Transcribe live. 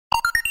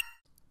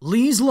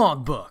Lee's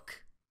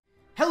Logbook.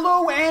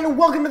 Hello and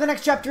welcome to the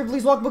next chapter of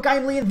Lee's Logbook. I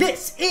am Lee and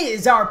this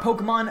is our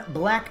Pokemon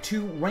Black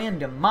 2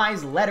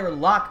 Randomized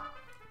Letterlocke.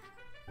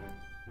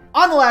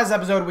 On the last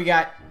episode we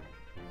got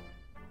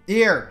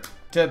here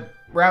to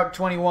Route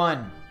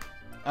 21,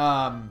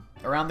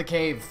 around the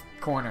cave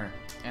corner.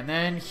 And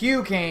then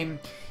Hugh came,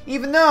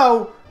 even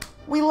though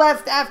we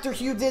left after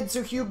Hugh did,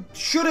 so Hugh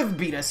should have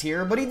beat us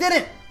here, but he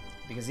didn't.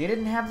 Because he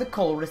didn't have the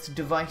Colress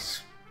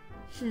device.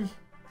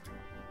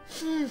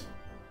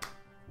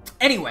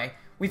 Anyway,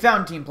 we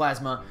found Team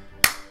Plasma,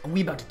 and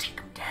we about to take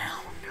them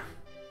down.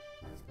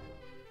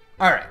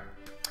 Alright.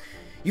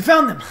 You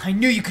found them. I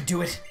knew you could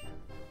do it.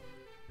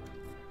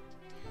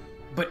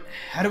 But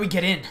how do we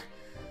get in?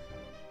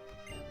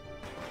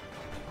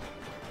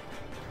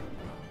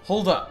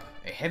 Hold up.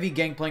 A heavy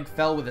gangplank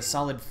fell with a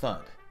solid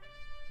thud.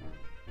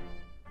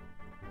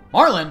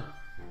 Marlin?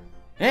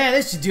 Yeah,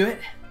 this should do it.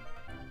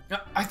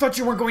 I thought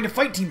you weren't going to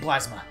fight Team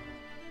Plasma.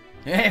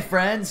 Hey,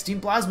 friends.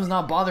 Team Plasma's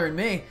not bothering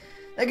me.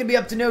 They could be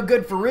up to no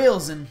good for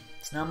reals, and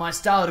it's not my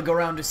style to go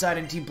around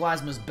deciding Team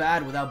Plasma's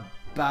bad without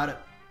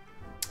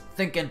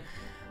thinking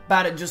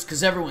about it just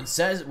because everyone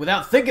says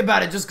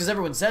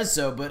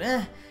so, but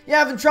you're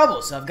having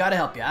trouble, so I've got to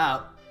help you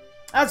out.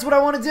 That's what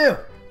I want to do.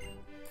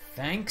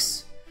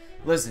 Thanks.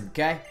 Listen,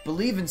 okay?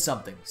 Believe in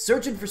something.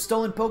 Searching for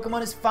stolen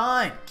Pokemon is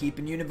fine.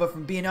 Keeping Unova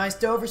from being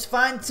iced over is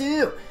fine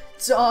too.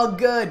 It's all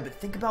good, but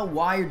think about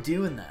why you're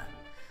doing that.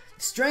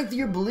 The strength of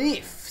your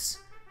beliefs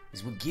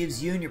is what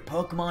gives you and your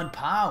Pokemon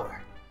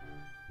power.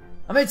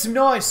 I made some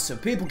noise, so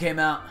people came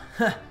out.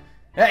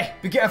 Hey,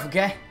 be careful,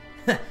 okay?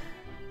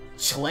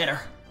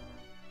 Schlitter.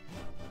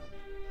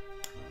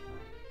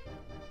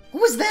 Who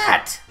was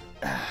that?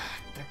 That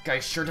guy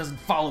sure doesn't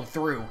follow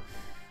through.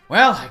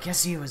 Well, I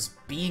guess he was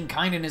being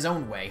kind in his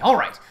own way.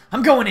 Alright,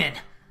 I'm going in.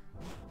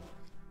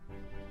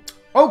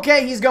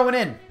 Okay, he's going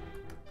in.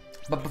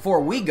 But before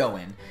we go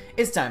in,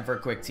 it's time for a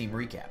quick team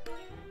recap.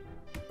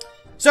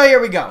 So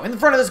here we go. In the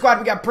front of the squad,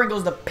 we got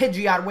Pringles, the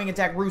Pidgeot, Wing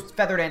Attack, Roost,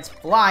 Feather Dance,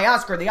 Fly,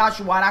 Oscar, the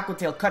Oshawott, Aqua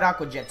Tail, Cut,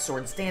 Aqua Jet,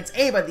 Sword Stance,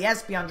 Ava, the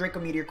Espeon, Draco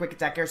Meteor, Quick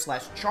Attack, Air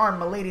Slash, Charm,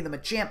 Milady, the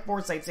Machamp,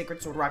 Foresight,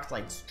 Sacred Sword, Rock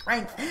Slide,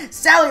 Strength,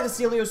 Sally, the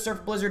Celio,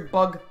 Surf, Blizzard,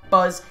 Bug,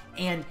 Buzz,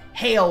 and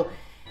Hail.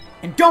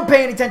 And don't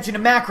pay any attention to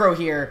Macro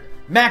here.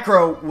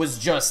 Macro was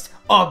just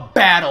a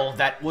battle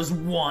that was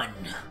won.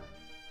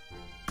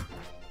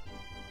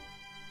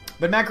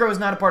 But Macro is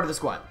not a part of the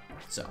squad,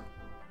 so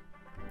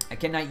I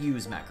cannot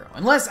use Macro.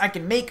 Unless I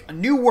can make a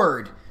new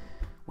word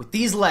with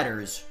these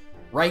letters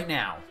right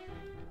now.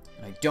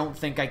 I don't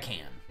think I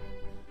can.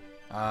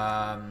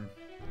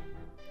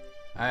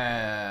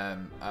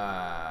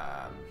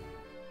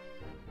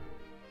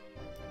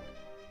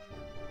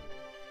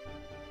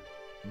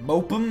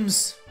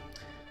 Mopums?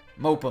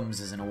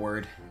 Mopums isn't a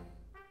word.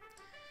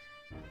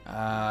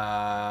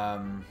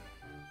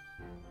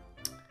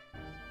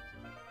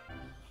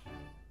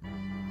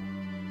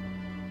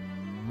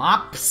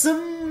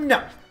 Mopsum?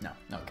 No,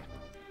 okay.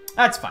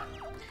 That's fine.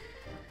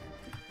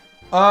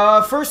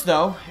 First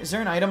though, is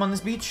there an item on this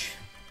beach?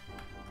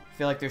 I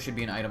feel like there should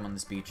be an item on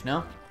this beach.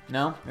 No?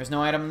 No? There's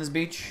no item on this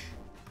beach?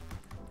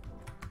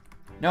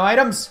 No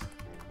items?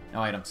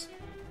 No items.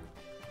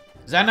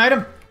 Is that an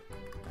item?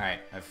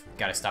 Alright, I've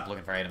got to stop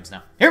looking for items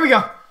now. Here we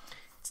go!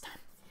 It's time.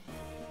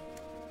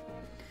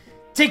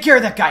 Take care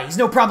of that guy. He's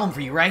no problem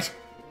for you, right?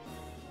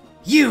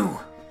 You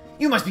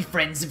must be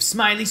friends of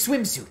Smiley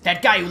Swimsuit,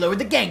 that guy who lowered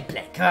the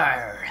gangplank.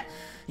 Arr.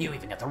 You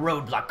even got the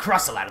roadblock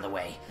Crustle out of the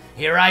way.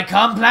 Here I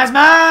come,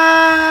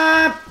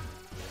 Plasma!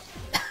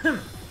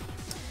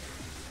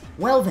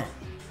 Well then,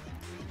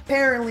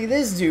 apparently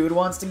this dude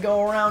wants to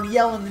go around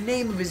yelling the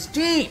name of his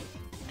team.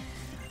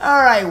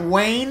 Alright,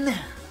 Wayne.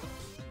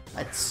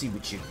 Let's see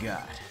what you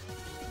got.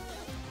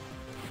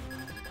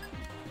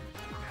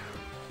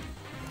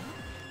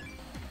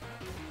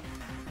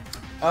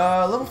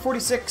 Level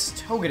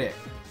 46 Togetic.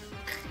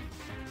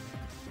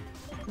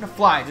 I'm gonna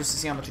fly just to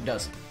see how much it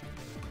does.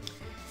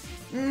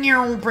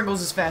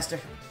 Pringles is faster.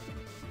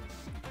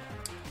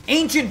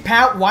 Ancient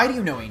Power. Why do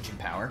you know Ancient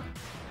Power?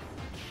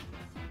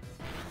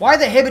 Why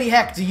the hibbity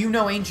heck do you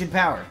know Ancient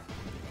Power?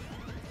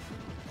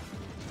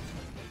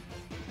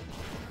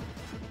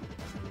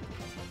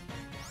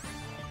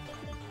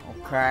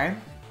 Okay.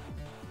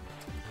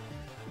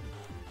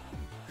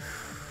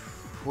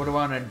 What do I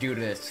want to do to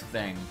this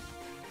thing?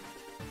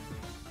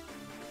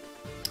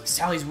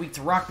 Sally's weak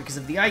to rock because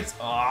of the ice.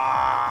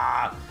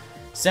 Ah,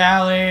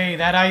 Sally,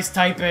 that ice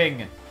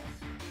typing.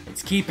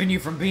 It's keeping you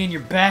from being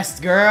your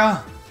best,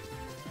 girl.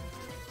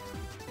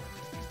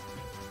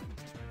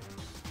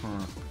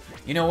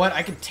 You know what?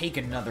 I could take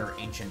another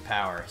Ancient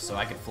Power, so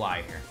I could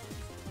fly here.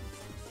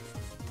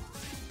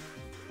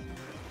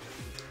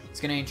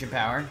 It's gonna Ancient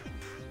Power.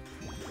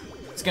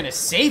 It's gonna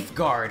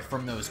Safeguard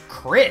from those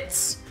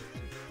crits.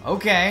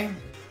 Okay.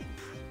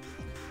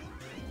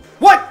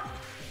 What?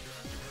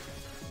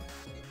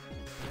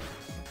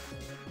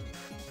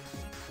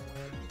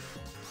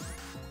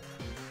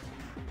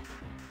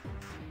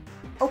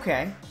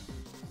 Okay.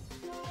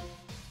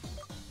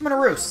 I'm gonna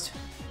roost.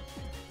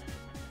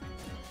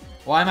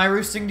 Why am I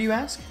roosting, do you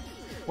ask?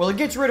 Well, it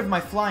gets rid of my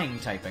flying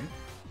typing.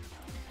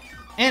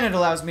 And it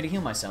allows me to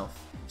heal myself.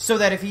 So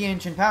that if he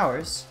ancient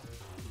powers...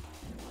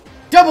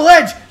 Double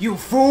edge, you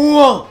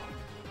fool!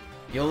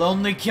 You'll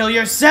only kill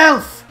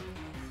yourself!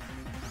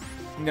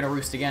 I'm gonna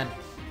roost again.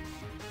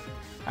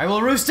 I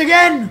will roost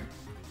again!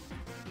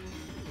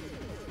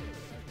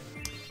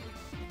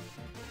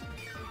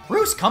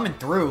 Roost coming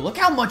through. Look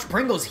how much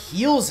Pringles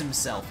heals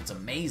himself. It's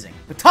amazing.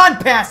 Baton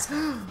pass!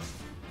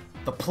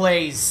 The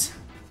plays.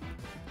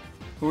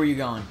 Who are you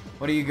going?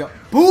 What are you going?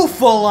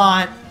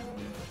 Bouffalant!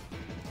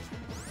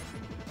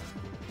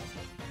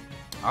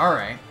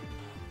 Alright.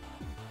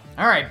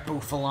 Alright,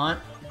 Bouffalant.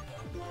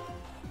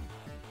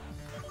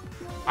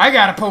 I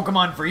got a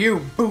Pokemon for you,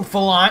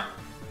 Bouffalant.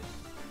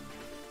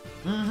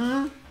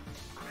 I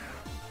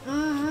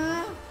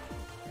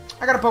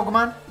got a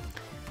Pokemon.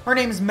 Her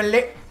name is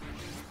Malik.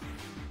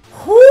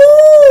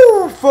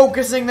 Whoo!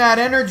 Focusing that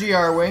energy,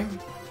 are we?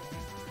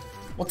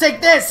 We'll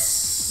take this!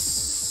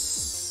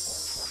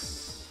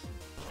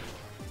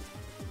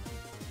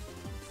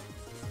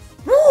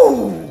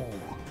 Woo!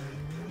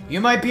 You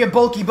might be a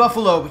bulky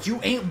buffalo, but you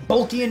ain't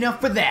bulky enough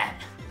for that.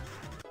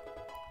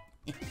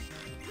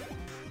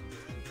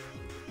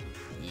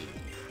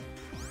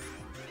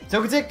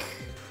 Togetic.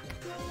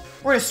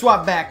 We're gonna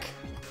swap back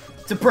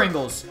to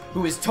Pringles,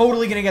 who is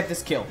totally gonna get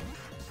this kill.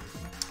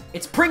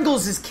 It's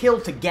Pringles'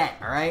 kill to get,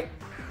 alright?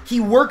 He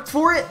worked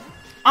for it.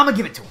 I'm gonna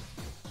give it to him.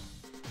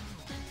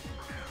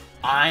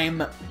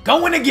 I'm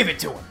going to give it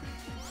to him.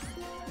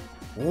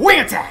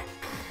 Wing attack!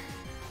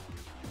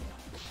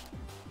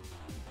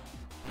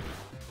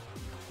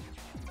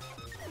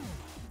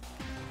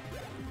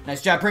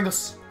 Nice job,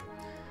 Pringles.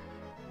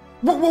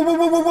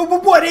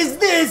 What is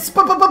this?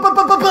 Plasma!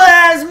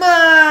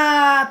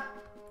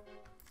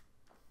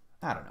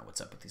 I don't know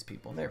what's up with these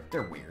people.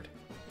 They're weird.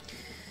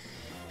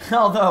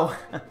 Although,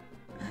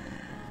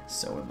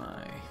 so am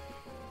I.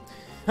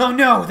 Oh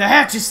no, the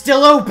hatch is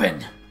still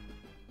open!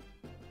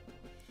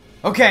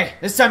 Okay,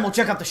 this time we'll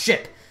check out the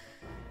ship.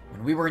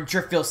 When we were in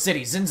Driftville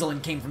City,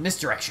 Zinzalin came from this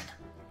direction.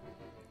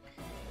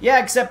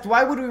 Yeah, except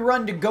why would we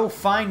run to go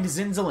find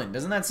Zinzalin?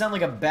 Doesn't that sound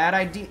like a bad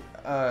idea?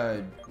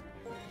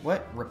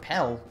 What?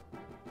 Repel?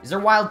 Is there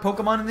wild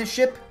Pokemon in this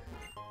ship?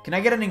 Can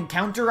I get an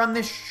encounter on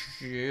this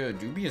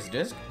dubious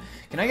disc?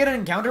 Can I get an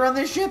encounter on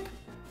this ship?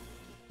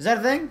 Is that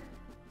a thing?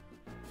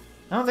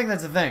 I don't think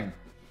that's a thing.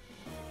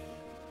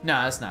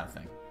 No, that's not a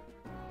thing.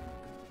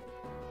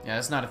 Yeah,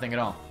 that's not a thing at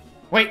all.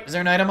 Wait, is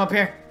there an item up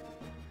here?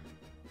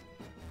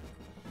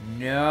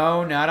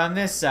 No, not on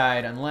this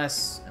side,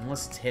 unless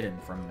it's hidden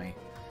from me.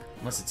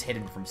 Unless it's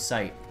hidden from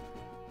sight.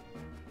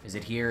 Is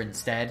it here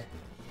instead?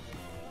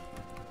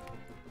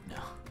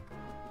 No.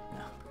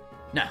 No.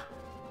 No.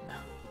 No.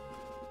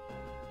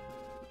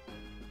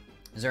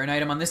 Is there an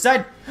item on this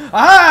side?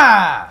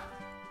 Ah!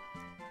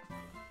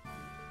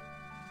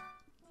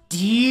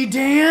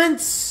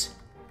 D-Dance?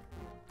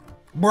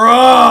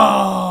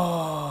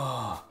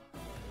 Bro!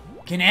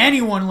 Can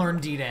anyone learn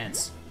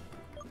D-Dance?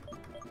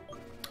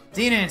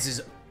 D-Dance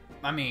is,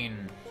 I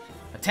mean,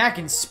 attack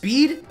and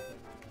speed?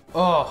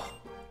 Oh.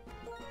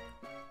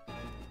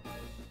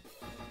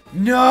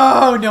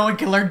 No, no one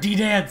can learn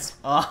D-Dance.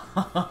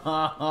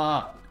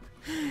 Oh.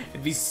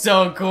 It'd be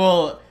so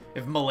cool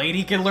if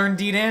Milady could learn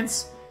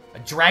D-Dance. A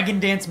Dragon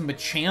Dance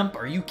Machamp?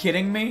 Are you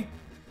kidding me?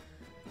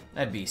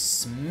 That'd be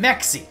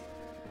smexy.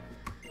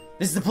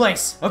 This is the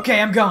place.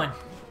 Okay, I'm going.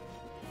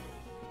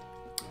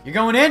 You're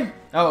going in?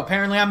 Oh,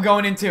 apparently I'm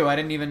going in too. I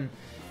didn't even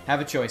have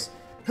a choice.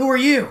 Who are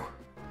you?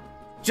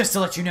 Just to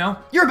let you know,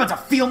 you're about to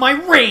feel my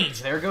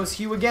rage! There goes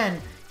Hugh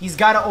again. He's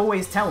got to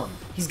always tell him.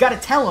 He's got to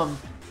tell him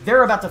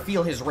they're about to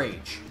feel his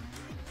rage.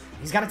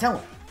 He's got to tell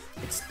him.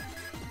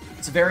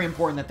 It's very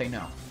important that they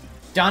know.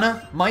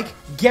 Donna, Mike,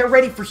 get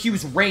ready for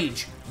Hugh's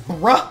rage.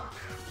 Bruh!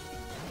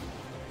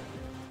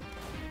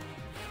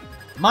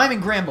 Mime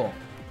and Gramble.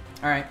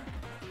 Alright.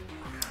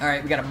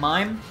 Alright, we got a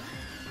Mime.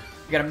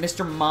 We got a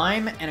Mr.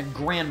 Mime and a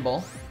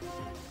Granbull.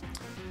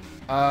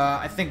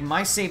 I think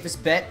my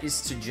safest bet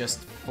is to just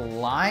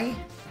fly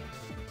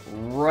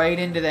right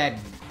into that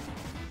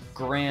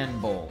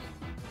Granbull.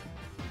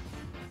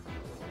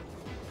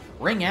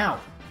 Ring out.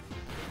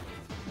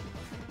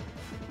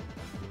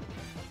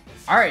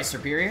 Alright,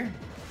 Superior.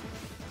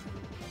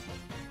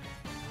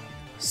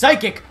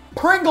 Psychic!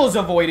 Pringles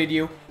avoided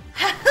you!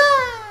 Ha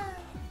ha!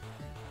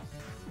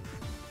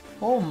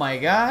 Oh my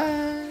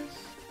gosh.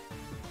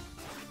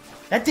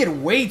 That did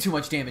way too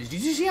much damage.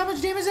 Did you see how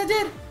much damage that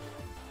did?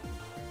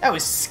 That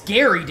was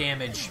scary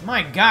damage.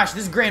 My gosh,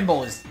 this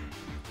Granbull is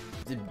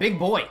a big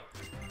boy.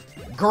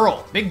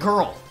 Girl. Big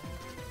girl.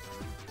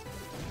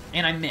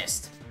 And I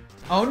missed.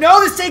 Oh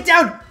no, this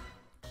takedown!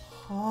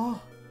 Oh.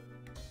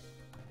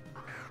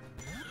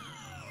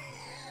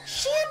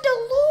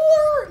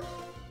 Chandelure!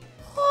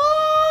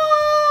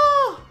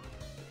 Oh!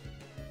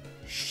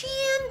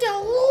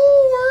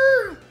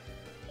 Chandelure!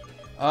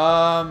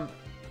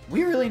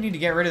 We really need to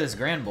get rid of this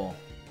Granbull.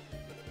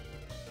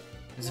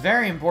 It's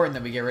very important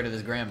that we get rid of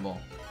this Granbull.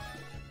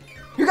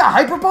 You got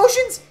Hyper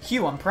Potions?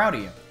 Hugh, I'm proud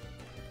of you.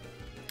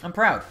 I'm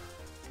proud.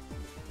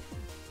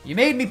 You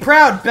made me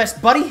proud,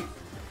 best buddy.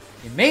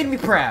 You made me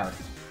proud.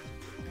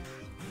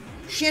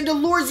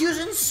 Chandelore's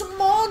using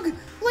smog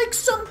like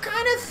some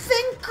kind of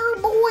thinker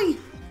boy.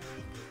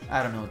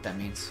 I don't know what that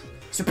means.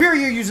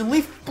 Superior using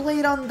leaf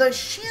blade on the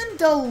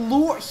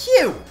Chandelure.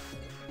 Hugh!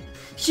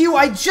 Hugh,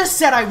 I just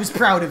said I was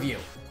proud of you.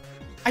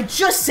 I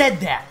just said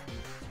that.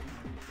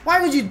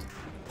 Why would you...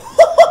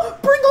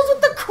 Pringles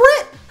with the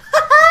crit!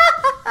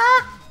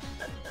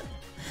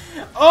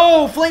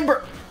 Oh, Flame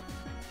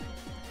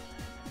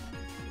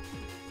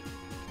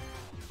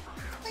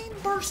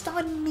Burst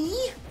on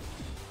me?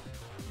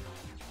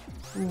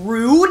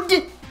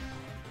 Rude?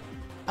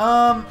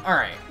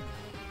 Alright.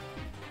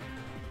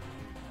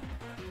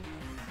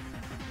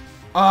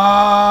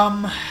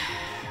 I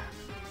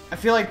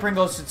feel like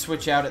Pringles should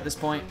switch out at this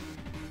point.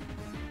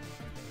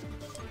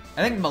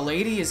 I think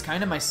Milady is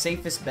kind of my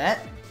safest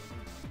bet.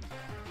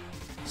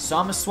 So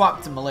I'm gonna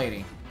swap to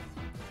Milady.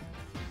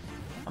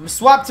 I'm gonna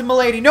swap to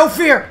Milady. No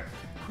fear!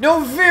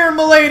 No fear,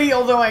 Milady!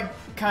 Although I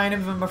kind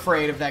of am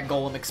afraid of that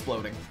golem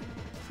exploding.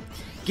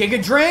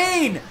 Giga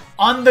Drain!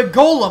 On the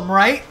golem,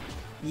 right?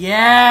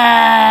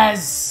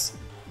 Yes!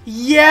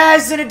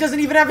 Yes! And it doesn't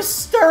even have a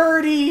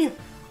sturdy!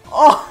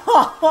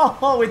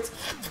 Oh, it's...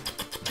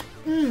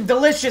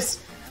 delicious!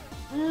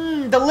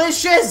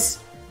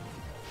 Delicious!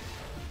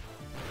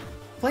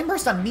 Flame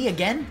Burst on me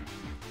again?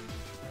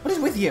 What is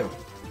with you?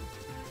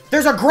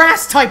 There's a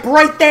grass type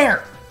right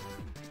there!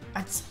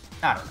 I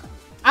don't know.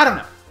 I don't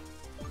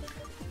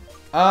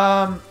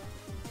know.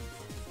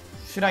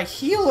 Should I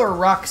heal or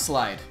Rock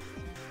Slide?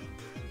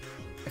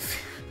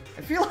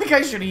 I feel like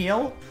I should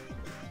heal.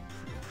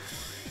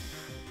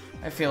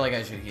 I feel like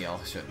I should heal,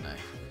 shouldn't I?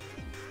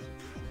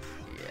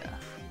 Yeah.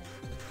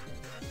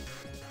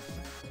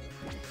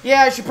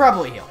 Yeah, I should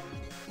probably heal.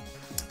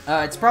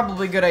 It's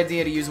probably a good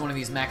idea to use one of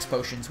these max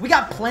potions. We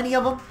got plenty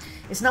of them.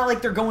 It's not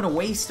like they're going to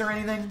waste or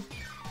anything.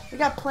 We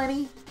got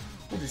plenty.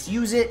 We'll just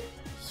use it.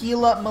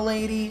 Heal up,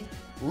 Milady.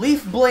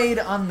 Leaf Blade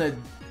on the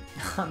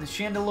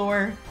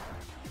Chandelure.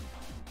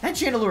 That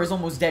Chandelure is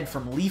almost dead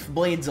from Leaf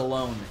Blades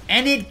alone.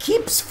 And it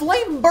keeps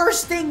flame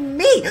bursting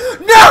me!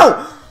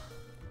 No!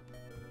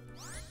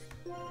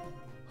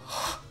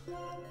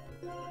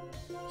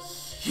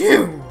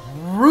 You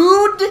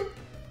rude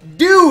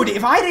dude!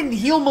 If I didn't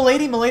heal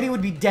Milady, Milady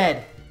would be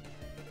dead.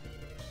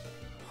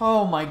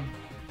 Oh my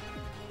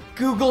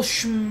Google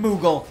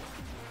schmoogle.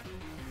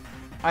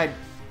 I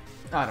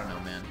don't know,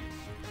 man.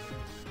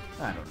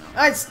 I don't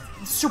know.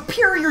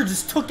 Superior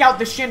just took out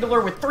the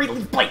Chandelure with 3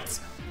 leaf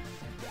plates.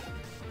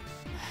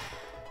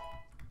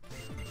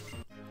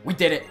 We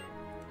did it.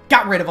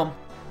 Got rid of him.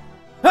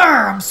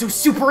 Arr, I'm so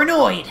super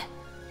annoyed.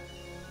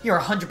 You're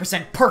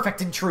 100%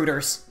 perfect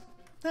intruders.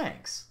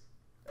 Thanks.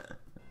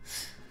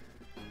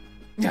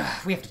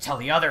 We have to tell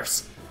the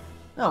others.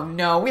 Oh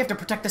no, we have to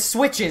protect the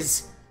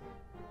switches.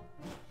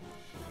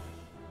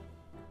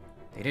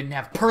 They didn't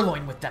have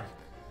Purloin with them.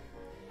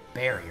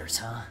 Barriers,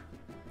 huh?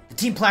 The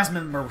Team Plasma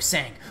member was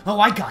saying,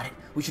 oh, I got it.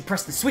 We should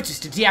press the switches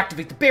to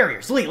deactivate the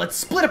barriers. Lee, let's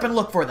split up and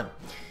look for them.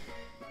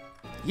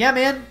 Yeah,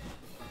 man.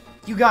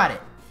 You got it.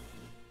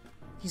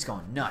 He's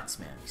going nuts,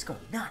 man. He's going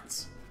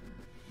nuts.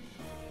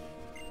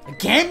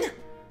 Again?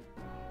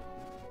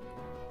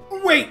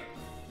 Wait!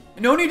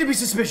 No need to be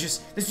suspicious.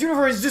 This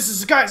universe is just a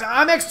disguise.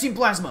 I'm X-Team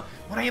Plasma.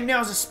 What I am now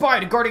is a spy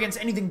to guard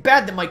against anything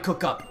bad that might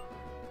cook up.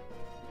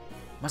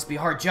 Must be a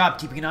hard job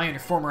keeping an eye on your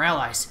former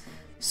allies.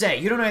 Say,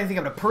 you don't know anything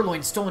about a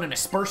Purloin stolen in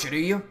Aspertia, do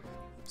you?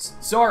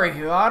 Sorry,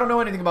 I don't know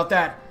anything about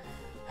that.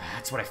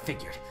 That's what I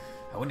figured.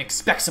 I wouldn't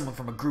expect someone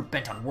from a group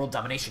bent on world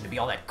domination to be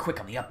all that quick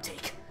on the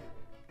uptake.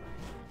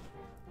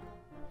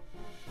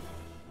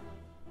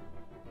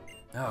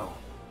 Oh,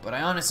 but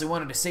I honestly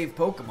wanted to save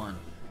Pokemon.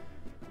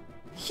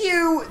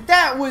 Hugh,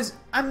 that was...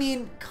 I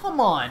mean, come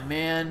on,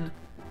 man.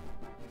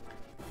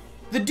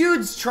 The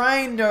dude's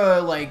trying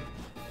to, like...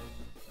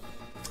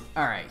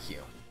 Alright,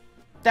 Hugh.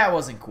 That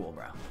wasn't cool,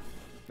 bro.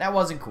 That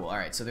wasn't cool.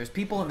 Alright, so there's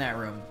people in that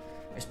room.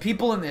 There's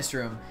people in this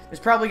room. There's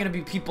probably going to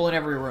be people in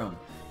every room.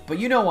 But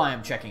you know why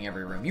I'm checking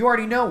every room. You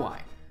already know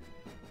why.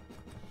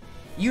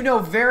 You know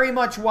very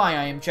much why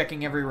I am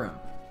checking every room.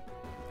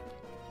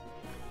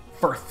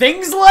 For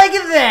things like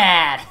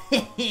that!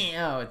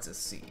 Oh, it's a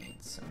seed.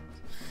 So,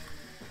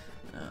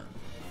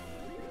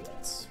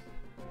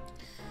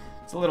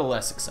 it's a little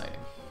less exciting.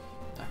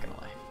 Not gonna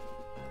lie.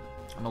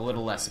 I'm a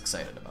little less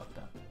excited about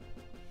that.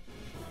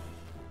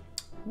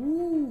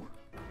 Woo!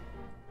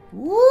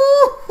 Woo!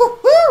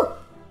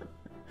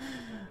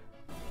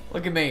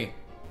 Look at me.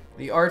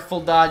 The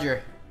artful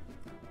dodger.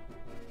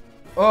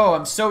 Oh,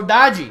 I'm so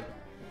dodgy.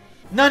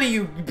 None of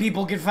you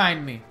people can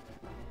find me.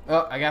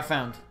 Oh, I got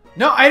found.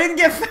 No, I didn't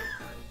get found.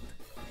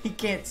 He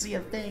can't see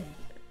a thing.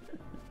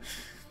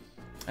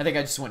 I think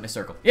I just went in a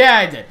circle. Yeah,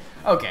 I did.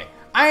 Okay.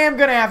 I am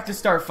gonna have to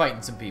start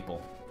fighting some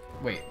people.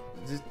 Wait.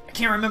 I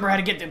can't remember how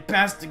to get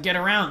past to get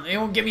around. They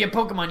won't give me a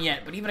Pokemon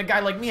yet, but even a guy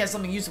like me has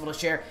something useful to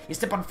share. You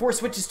step on 4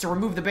 switches to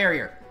remove the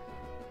barrier.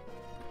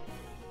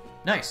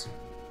 Nice.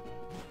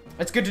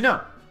 That's good to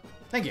know.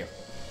 Thank you.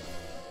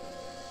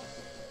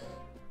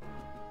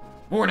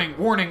 Warning,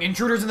 warning,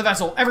 intruders in the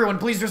vessel. Everyone,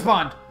 please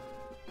respond.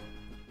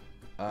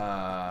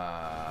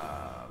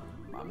 I'm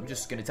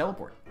just gonna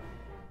teleport.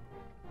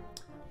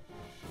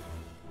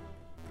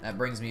 That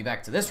brings me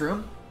back to this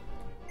room.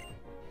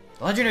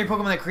 The legendary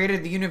Pokemon that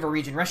created the Unova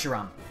region,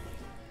 Reshiram.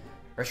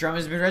 Reshiram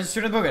has been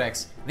registered in the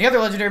Pokedex. And the other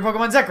legendary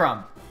Pokemon,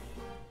 Zekrom.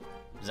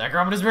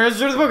 Zekrom has been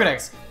registered in the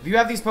Pokedex. If you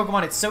have these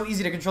Pokemon, it's so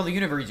easy to control the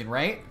Unova region,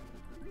 right?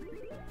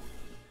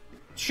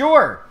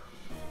 Sure.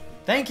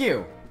 Thank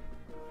you.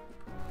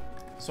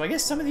 So I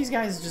guess some of these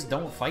guys just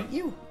don't fight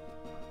you?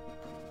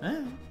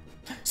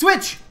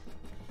 Switch!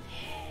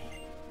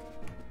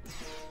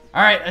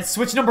 Alright, that's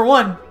switch number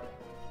 1.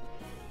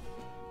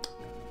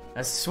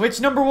 That's switch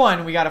number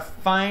 1. We gotta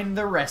find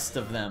the rest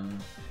of them.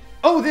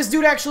 Oh, this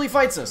dude actually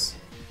fights us.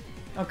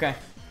 Okay.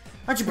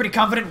 Aren't you pretty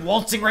confident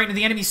waltzing right into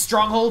the enemy's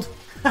stronghold?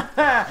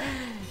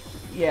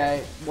 Yeah,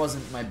 it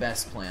wasn't my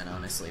best plan,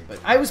 honestly. But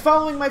I was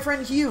following my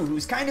friend Hugh,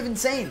 who's kind of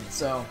insane.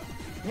 So,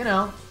 you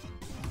know.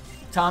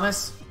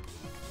 Thomas.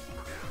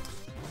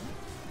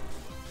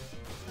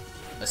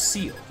 A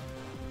seal.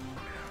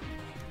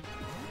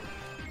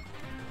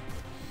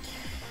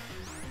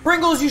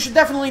 Pringles, you should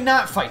definitely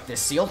not fight this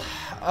seal.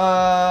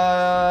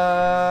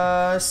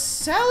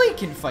 Sally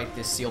can fight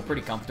this seal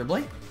pretty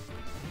comfortably.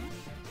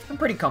 I'm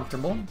pretty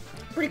comfortable.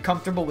 Pretty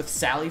comfortable with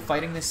Sally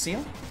fighting this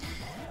seal.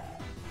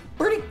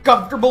 Pretty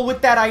comfortable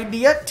with that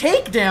idea.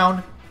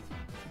 Takedown.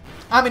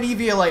 I'm an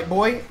Eviolite,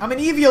 boy. I'm an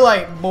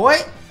Eviolite, boy.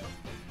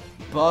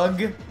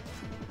 Bug.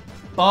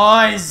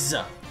 Buzz.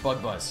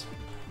 Bug Buzz.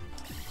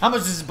 How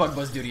much does this Bug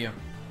Buzz do to you?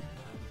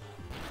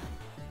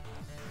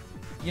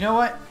 You know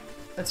what?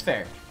 That's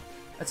fair.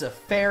 That's a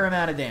fair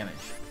amount of damage.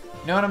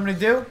 You know what I'm gonna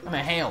do? I'm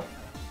gonna hail.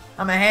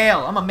 I'm gonna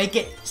hail. I'm gonna make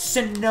it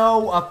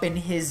snow up in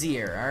his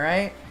ear,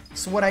 alright?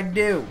 That's what I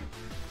do.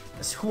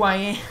 That's who I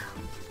am.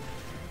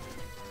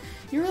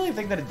 You really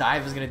think that a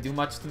dive is gonna do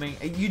much to me?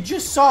 You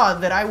just saw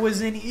that I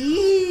was an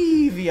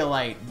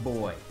Eviolite,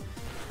 boy.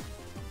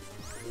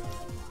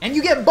 And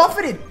you get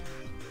buffeted.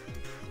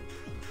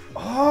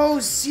 Oh,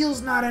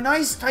 Seal's not an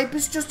ice type.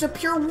 It's just a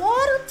pure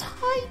water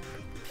type.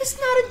 It's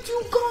not a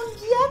Dugong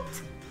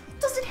yet.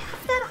 Does it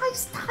have that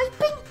ice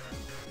typing?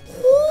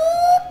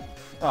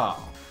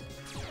 Oh.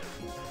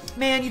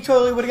 Man, you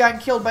totally would have gotten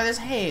killed by this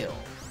hail.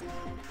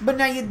 But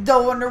now you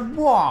dove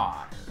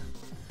underwater.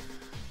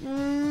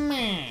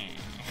 Man.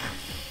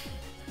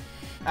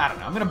 I don't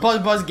know. I'm going to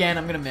buzz again.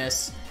 I'm going to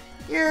miss.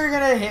 You're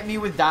going to hit me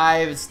with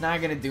dive. It's not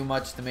going to do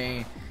much to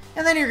me.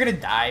 And then you're going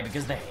to die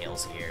because the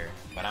hail's here.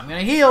 But I'm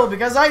going to heal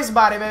because ice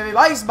body, baby.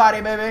 Ice body,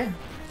 baby.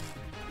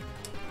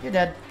 You're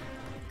dead.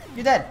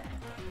 You're dead.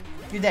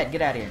 You're dead.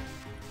 Get out of here.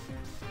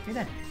 You're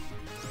dead.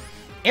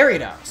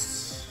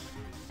 Ariados.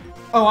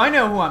 Oh, I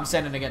know who I'm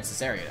sending against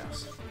this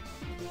Ariados.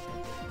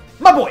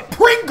 My boy,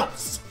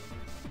 Pringles!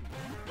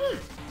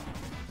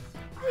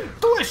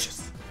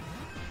 Delicious.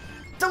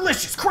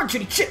 Delicious,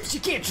 crunchity chips. You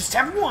can't just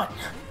have one.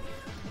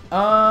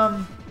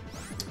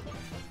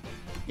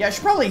 Yeah, I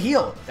should probably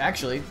heal,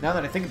 actually, now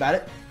that I think about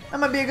it. That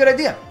might be a good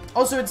idea.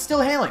 Also, it's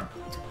still hailing.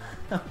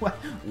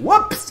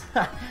 Whoops!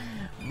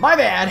 My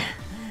bad.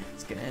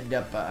 It's gonna end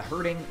up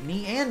hurting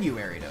me and you,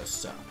 Ariados,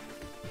 so.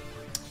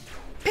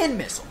 Pin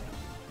missile.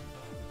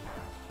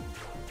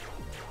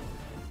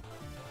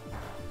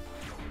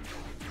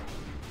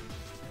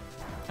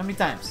 How many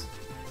times?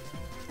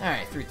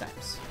 Alright, 3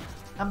 times.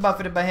 I'm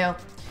buffeted by hail.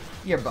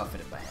 You're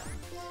buffeted by hail.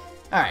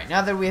 Alright,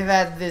 now that we've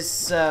had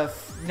this, now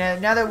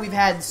that we've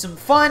had some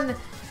fun,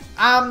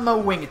 I'm a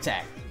wing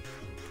attack.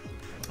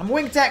 I'm a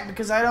wing attack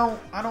because I don't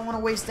want to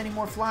waste any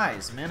more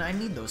flies, man. I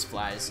need those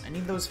flies. I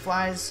need those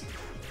flies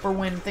for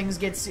when things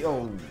get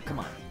oh, come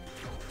on.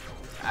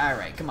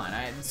 Alright, come on.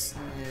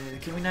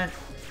 Can we not...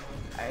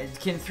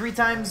 can 3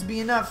 times be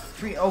enough?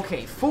 3...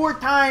 Okay, 4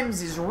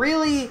 times is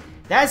really...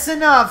 That's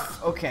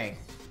enough! Okay,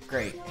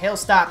 great. Hail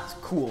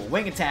stopped. Cool.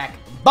 Wing attack.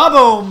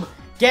 Ba-boom!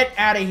 Get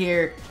out of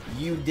here,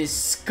 you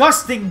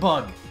disgusting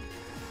bug!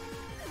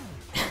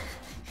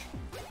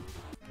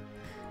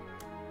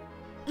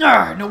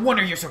 Arr, no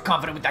wonder you're so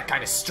confident with that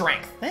kind of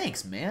strength.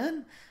 Thanks,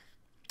 man.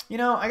 You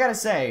know, I gotta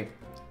say...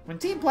 When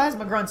Team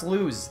Plasma Grunts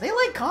lose, they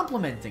like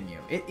complimenting you.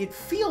 It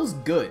feels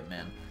good,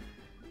 man.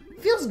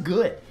 It feels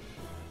good.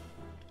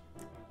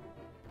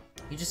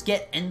 You just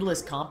get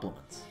endless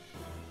compliments.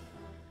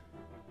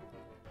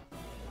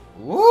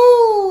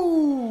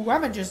 Ooh!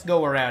 I'm gonna just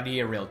go around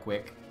here real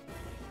quick.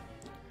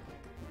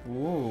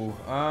 Ooh,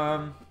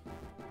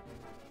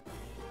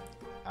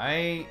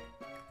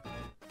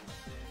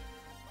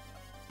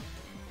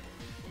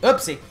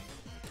 Oopsie.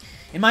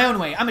 In my own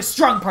way, I'm a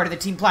strong part of the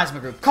Team Plasma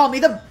group. Call me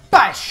the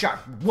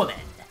Bisharp Woman.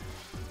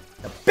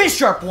 The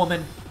Bisharp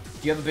Woman.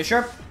 Do you have a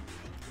Bisharp?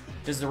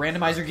 Does the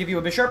randomizer give you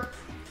a Bisharp?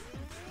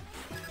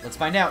 Let's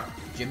find out.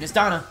 Gymnast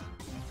Donna.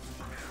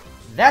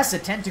 That's a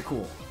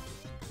Tentacool.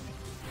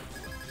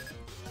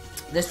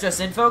 This just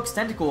in, folks.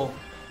 Tentacool.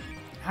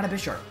 Not a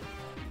Bisharp.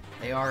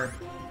 They are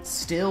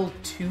still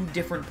 2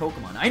 different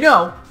Pokemon. I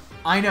know.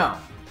 I know.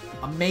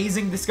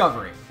 Amazing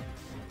discovery.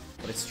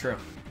 But it's true.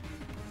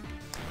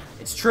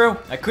 It's true.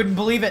 I couldn't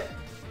believe it.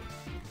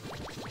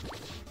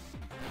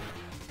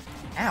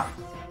 Ow.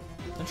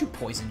 Don't you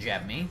poison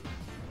jab me.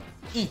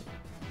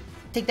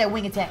 Take that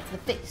wing attack to the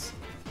face.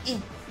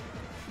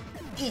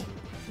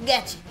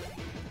 Gotcha.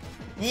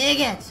 Yeah,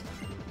 gotcha.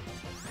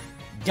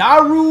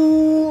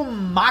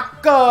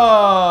 Darumaka!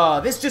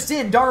 This just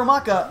in,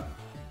 Darumaka.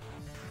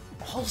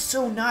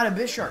 Also not a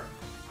Bisharp.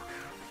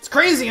 It's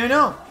crazy, I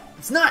know.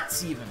 It's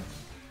nuts, even.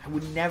 I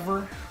would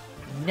never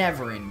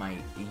in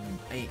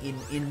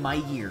my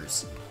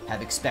years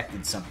have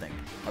expected something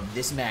of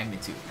this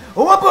magnitude.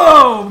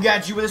 Oh, boom!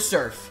 Got you with a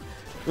surf.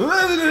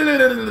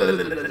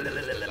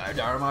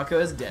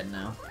 Darumaka is dead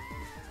now.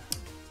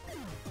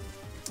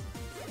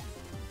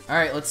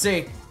 Alright, let's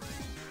see.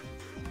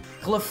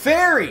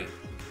 Clefairy!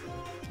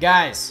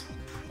 Guys,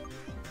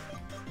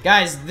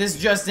 this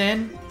just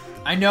in.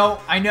 I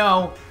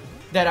know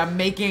that I'm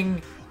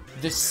making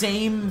the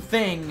same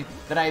thing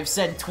that I've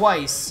said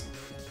twice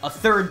a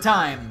third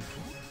time,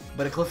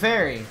 but a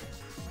Clefairy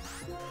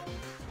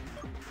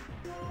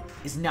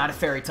is not a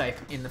fairy type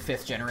in the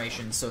 5th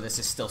generation, so this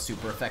is still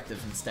super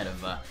effective instead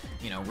of,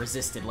 you know,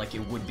 resisted like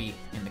it would be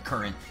in the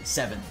current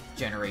 7th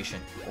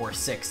generation, or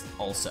 6th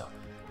also.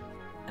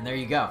 And there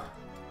you go.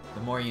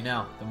 The more you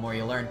know, the more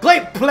you learn.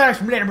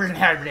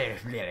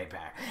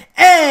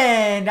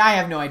 And I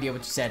have no idea what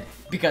you said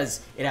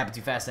because it happened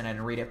too fast and I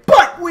didn't read it.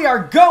 But we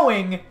are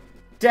going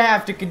to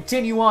have to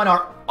continue on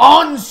our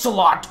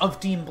onslaught of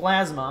Team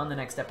Plasma on the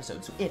next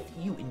episode. So if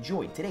you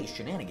enjoyed today's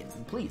shenanigans,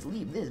 then please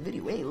leave this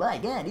video a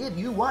like. And if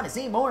you want to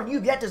see more and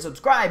you've yet to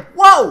subscribe,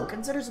 whoa,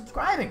 consider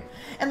subscribing.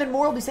 And then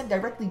more will be sent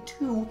directly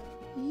to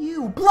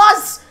you.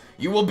 Plus,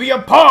 you will be a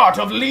part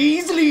of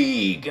Lee's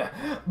League.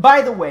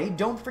 By the way,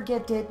 don't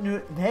forget to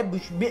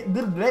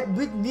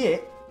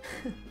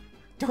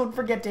don't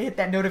forget to hit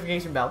that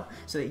notification bell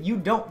so that you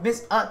don't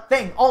miss a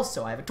thing.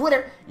 Also, I have a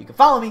Twitter. You can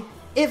follow me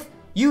if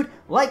you'd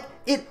like.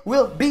 It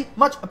will be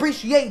much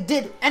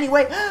appreciated.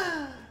 Anyway,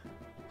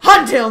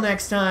 until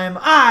next time,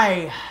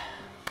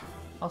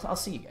 I'll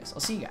see you guys.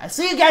 I'll see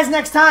you guys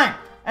next time.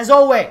 As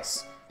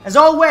always, I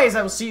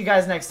will see you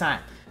guys next time.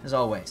 As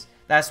always,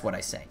 that's what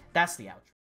I say. That's the outro.